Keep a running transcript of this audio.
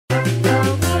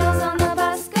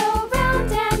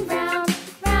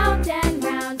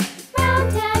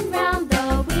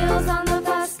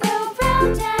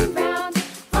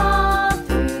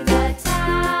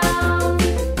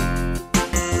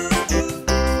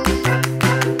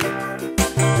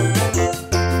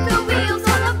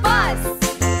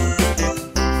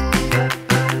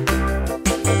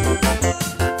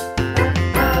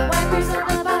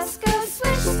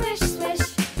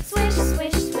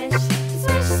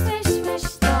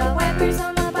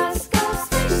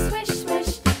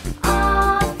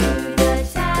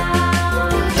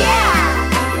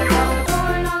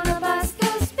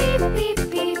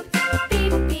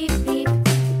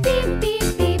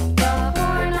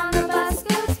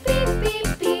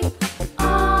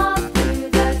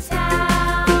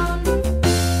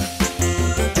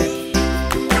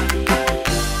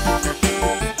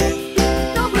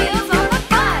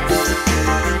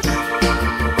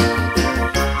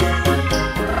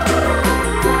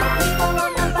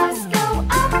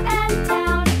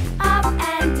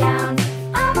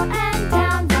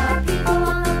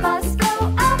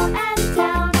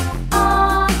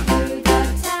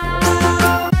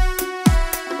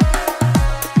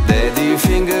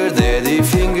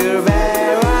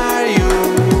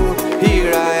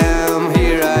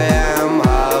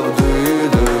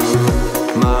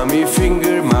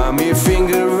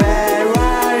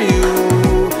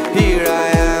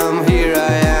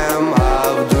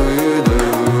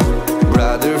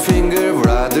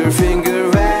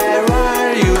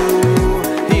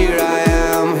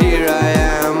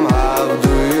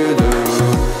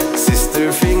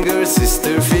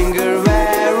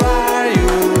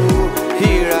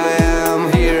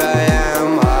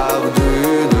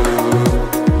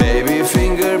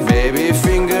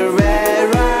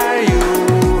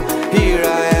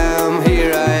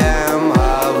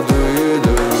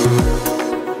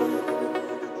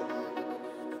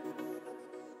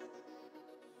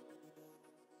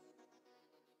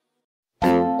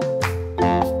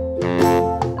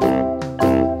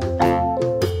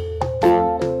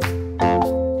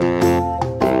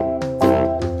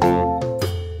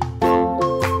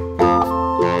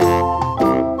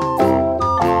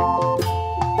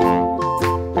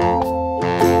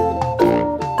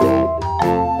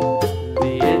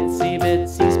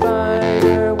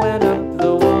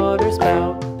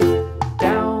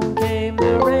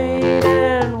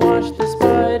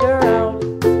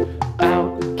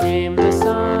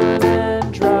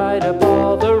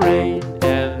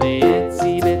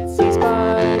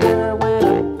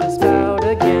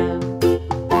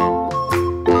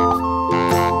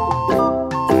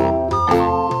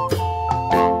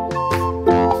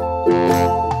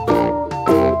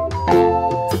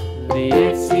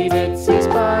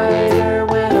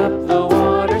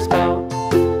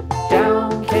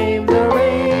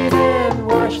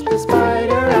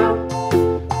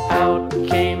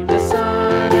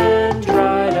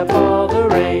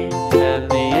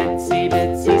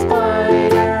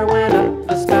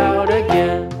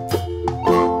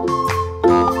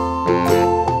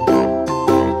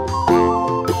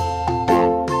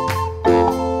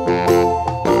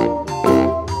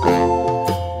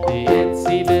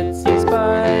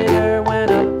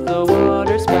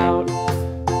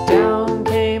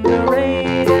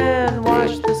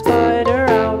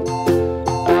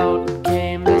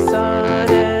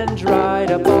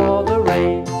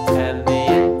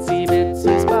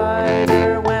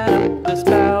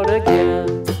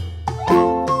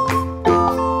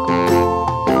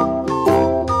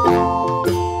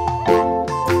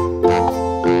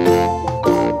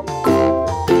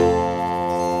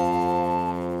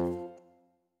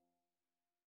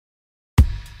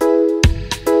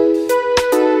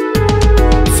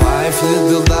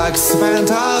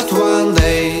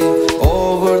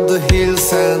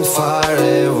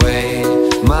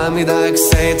Mommy duck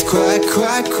said quack,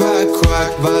 quack, quack,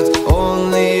 quack, but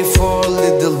only 4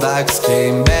 little ducks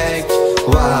came back.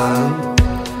 1,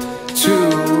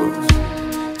 2,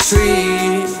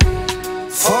 3,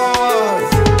 4.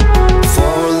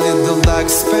 4 little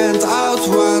ducks spent out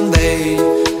one day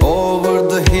over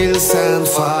the hills and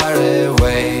far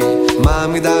away.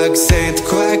 Mommy duck said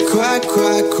quack, quack,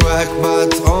 quack, quack,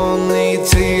 but only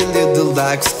 3 little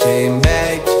ducks came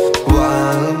back.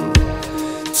 1,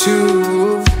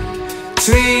 2,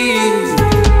 3.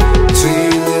 3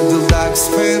 little ducks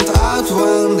spent out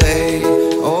one day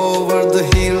over the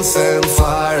hills and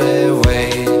far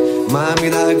away. Mommy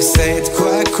duck said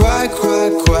quack, quack,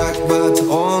 quack, quack, but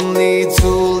only 2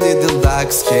 little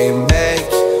ducks came back.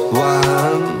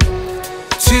 1,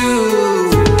 2.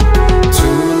 2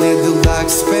 little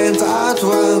ducks spent out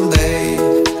one day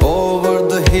over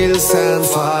the hills hills and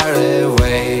far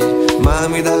away.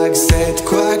 Mommy duck said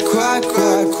quack, quack,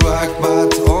 quack, quack,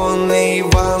 but only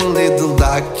one little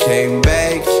duck came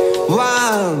back.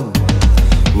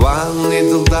 One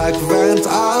little duck went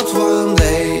out one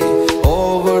day,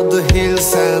 over the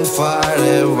hills and far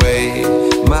away.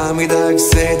 Mommy duck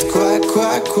said quack,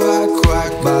 quack, quack,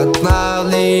 quack, but now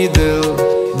little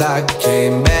duck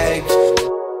came back.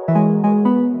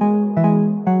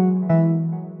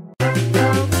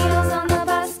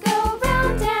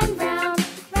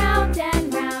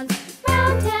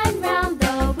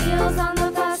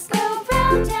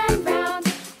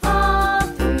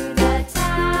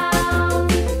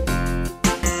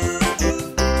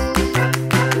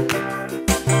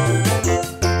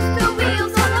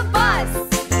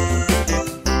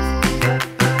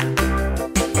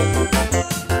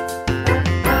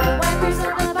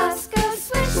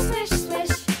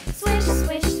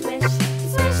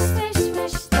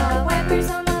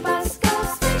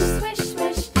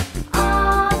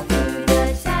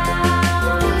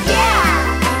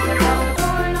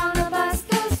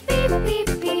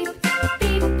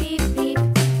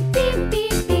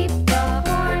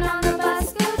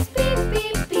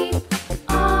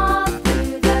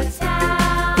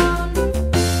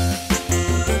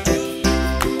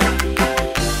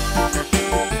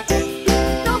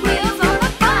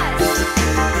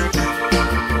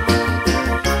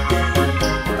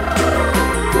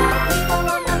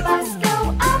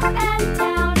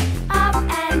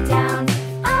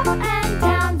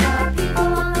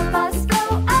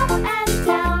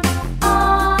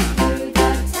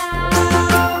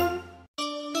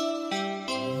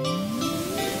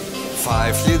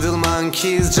 Five little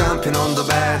monkeys jumping on the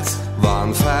bed.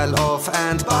 One fell off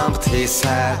and bumped his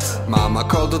head. Mama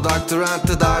called the doctor and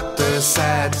the doctor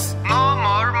said, no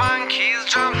more monkeys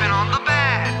jumping on the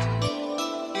bed.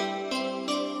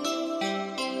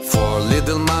 Four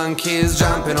little monkeys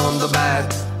jumping on the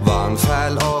bed. One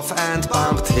fell off and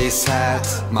bumped his head.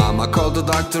 Mama called the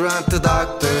doctor and the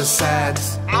doctor said,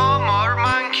 no more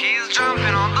monkeys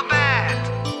jumping on the bed.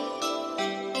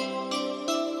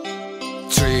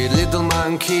 Three little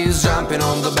monkeys jumping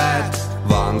on the bed.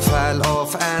 One fell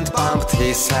off and bumped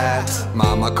his head.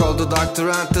 Mama called the doctor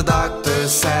and the doctor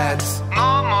said,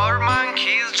 no more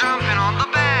monkeys jumping on the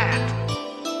bed.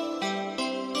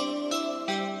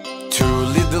 Two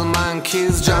little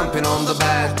monkeys jumping on the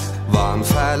bed. One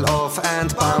fell off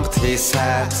and bumped his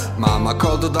head. Mama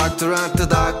called the doctor and the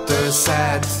doctor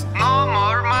said, no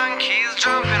more monkeys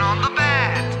jumping on the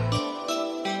bed.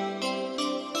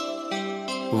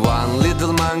 One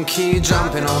little monkey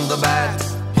jumping on the bed.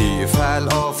 He fell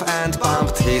off and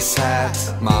bumped his head.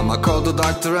 Mama called the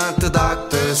doctor and the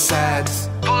doctor said,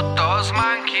 put those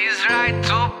monkeys right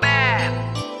to bed.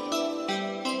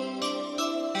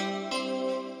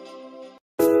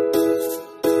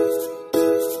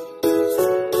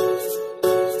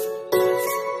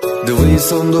 The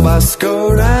wheels on the bus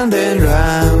go round and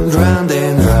round, round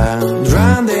and round,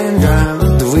 round and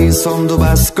round. The wheels on the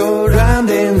bus go round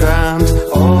and round,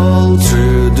 all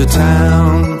through the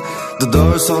town. The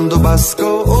doors on the bus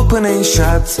go open and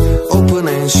shut, open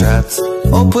and shut,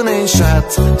 open and shut.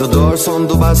 The doors on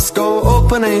the bus go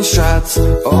open and shut,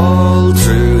 all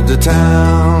through the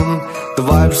town. The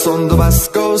wipers on the bus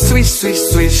go swish, swish,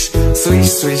 swish,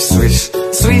 swish, swish, swish,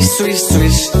 swish, swish,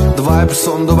 swish. The wipers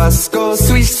on the bus go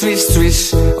swish, swish,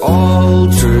 swish,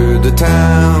 all through the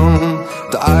town.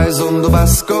 The eyes on the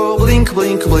bus go blink,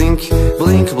 blink, blink,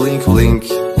 blink, blink, blink,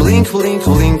 blink, blink,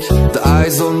 blink. The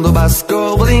eyes on the bus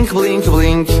go blink, blink,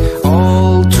 blink,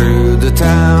 all through the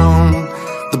town.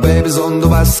 The babies on the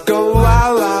bus go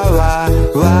wah, wah, wah,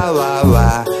 wah, wah,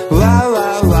 wah, wah,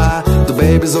 wah, wah. The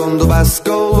babies on the bus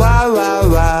go wah, wah,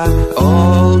 wah,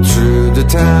 all through the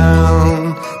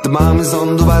town. The mommies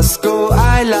on the bus go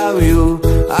I love you,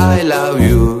 I love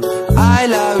you, I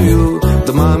love you.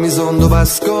 The mommies on the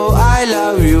bus go I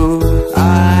love you,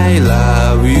 I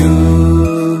love you.